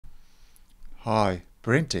Hi,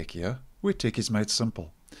 BrenTech here, where tech is made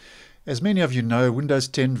simple. As many of you know, Windows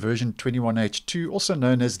 10 version 21H2, also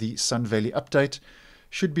known as the Sun Valley Update,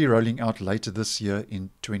 should be rolling out later this year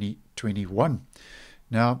in 2021.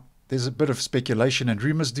 Now, there's a bit of speculation and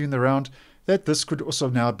rumors doing the round that this could also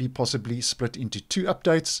now be possibly split into two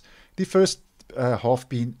updates. The first half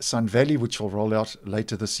being Sun Valley, which will roll out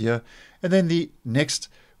later this year, and then the next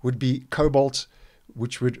would be Cobalt,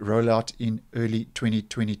 which would roll out in early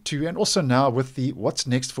 2022. And also now with the What's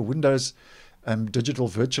Next for Windows digital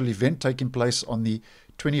virtual event taking place on the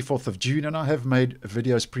 24th of June. And I have made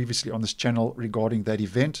videos previously on this channel regarding that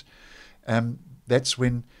event. That's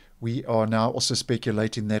when we are now also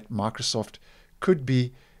speculating that Microsoft could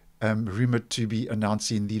be rumored to be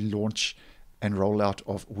announcing the launch and rollout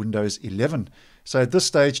of Windows 11. So at this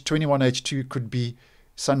stage, 21H2 could be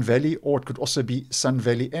Sun Valley, or it could also be Sun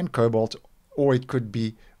Valley and Cobalt, or it could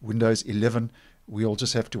be Windows 11. We'll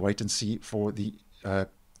just have to wait and see for the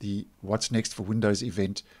What's Next for Windows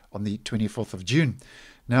event on the 24th of June.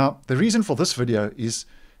 Now, the reason for this video is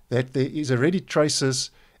that there is already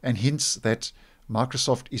traces and hints that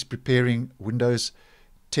Microsoft is preparing Windows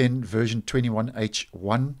 10 version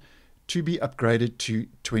 21H1 to be upgraded to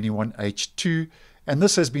 21H2, and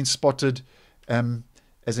this has been spotted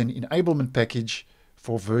as an enablement package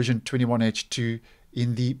for version 21H2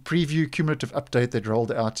 in the preview cumulative update that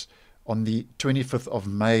rolled out on the 25th of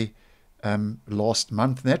May last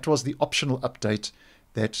month. And that was the optional update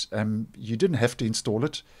that you didn't have to install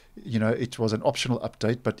it. You know, it was an optional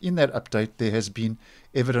update, but in that update there has been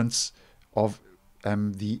evidence of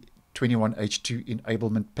the 21H2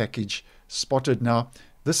 enablement package spotted. Now,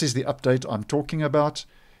 this is the update I'm talking about.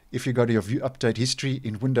 If you go to your view update history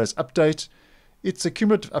in Windows Update, it's a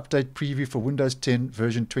cumulative update preview for Windows 10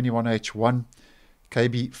 version 21H1.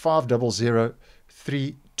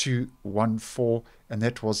 KB5003214, and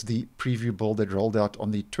that was the preview build that rolled out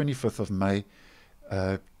on the 25th of May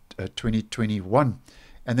 2021.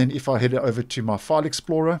 And then if I head over to my file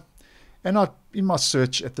explorer, and in my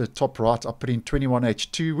search at the top right, I put in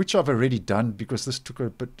 21H2, which I've already done because this took a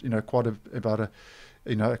bit, about a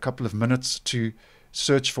couple of minutes to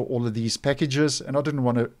search for all of these packages, and I didn't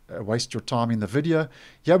want to waste your time in the video.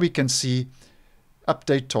 Here we can see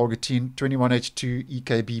update targeting 21H2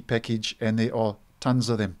 EKB package, and there are tons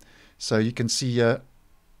of them. So you can see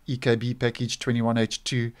EKB package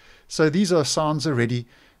 21H2. So these are signs already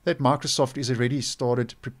that Microsoft is already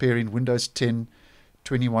started preparing Windows 10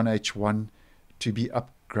 21H1 to be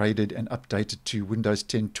upgraded and updated to Windows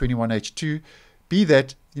 10 21H2. Be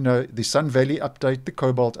that, the Sun Valley update, the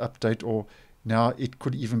Cobalt update, or now it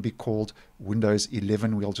could even be called Windows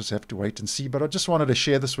 11. We'll just have to wait and see. But I just wanted to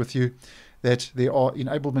share this with you, that there are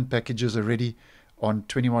enablement packages already on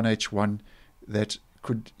 21H1 that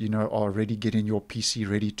could, are already getting your PC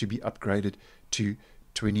ready to be upgraded to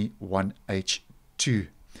 21H2.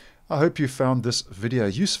 I hope you found this video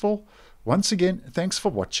useful. Once again, thanks for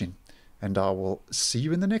watching, and I will see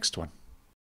you in the next one.